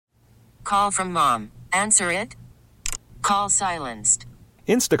call from mom. Answer it. Call silenced.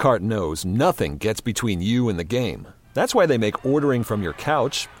 Instacart knows nothing gets between you and the game. That's why they make ordering from your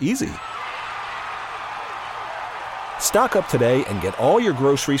couch easy. Stock up today and get all your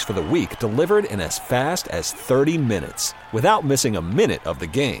groceries for the week delivered in as fast as 30 minutes without missing a minute of the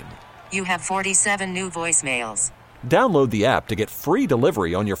game. You have 47 new voicemails. Download the app to get free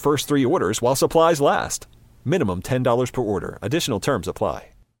delivery on your first 3 orders while supplies last. Minimum $10 per order. Additional terms apply.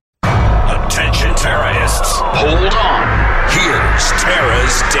 Attention terrorists, hold on. Here's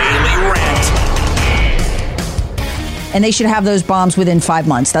Tara's Daily Rant. And they should have those bombs within 5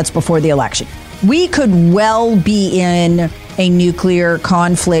 months. That's before the election. We could well be in a nuclear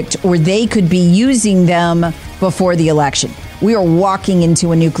conflict, or they could be using them before the election. We are walking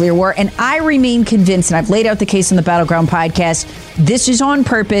into a nuclear war, and I remain convinced, and I've laid out the case in the Battleground podcast, this is on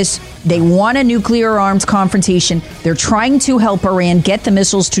purpose. They want a nuclear arms confrontation. They're trying to help Iran get the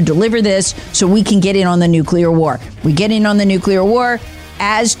missiles to deliver this so we can get in on the nuclear war. We get in on the nuclear war.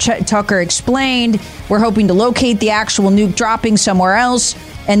 As Tucker explained, we're hoping to locate the actual nuke dropping somewhere else,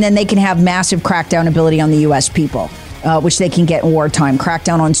 and then they can have massive crackdown ability on the U.S. people, which they can get in wartime.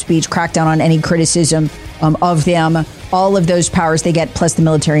 Crackdown on speech, crackdown on any criticism of them. All of those powers they get, plus the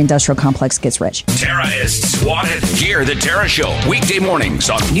military-industrial complex gets rich. Tara is swatted. Hear the Tara Show, weekday mornings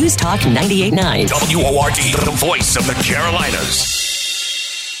on News Talk 98.9. WORD, the voice of the Carolinas.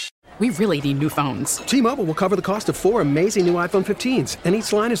 We really need new phones. T-Mobile will cover the cost of 4 amazing new iPhone 15s, and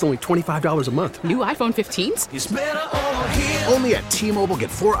each line is only $25 a month. New iPhone 15s? It's better over here. Only at T-Mobile,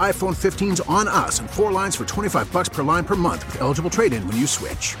 get 4 iPhone 15s on us and 4 lines for $25 per line per month with eligible trade-in when you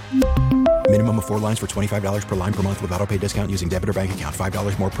switch. Minimum of 4 lines for $25 per line per month with autopay discount using debit or bank account.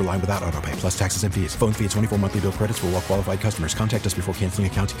 $5 more per line without autopay, plus taxes and fees. Phone fee at 24 monthly bill credits for well-qualified customers. Contact us before canceling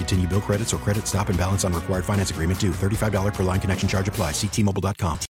account to continue bill credits or credit stop and balance on required finance agreement due. $35 per line connection charge applies. See T-Mobile.com.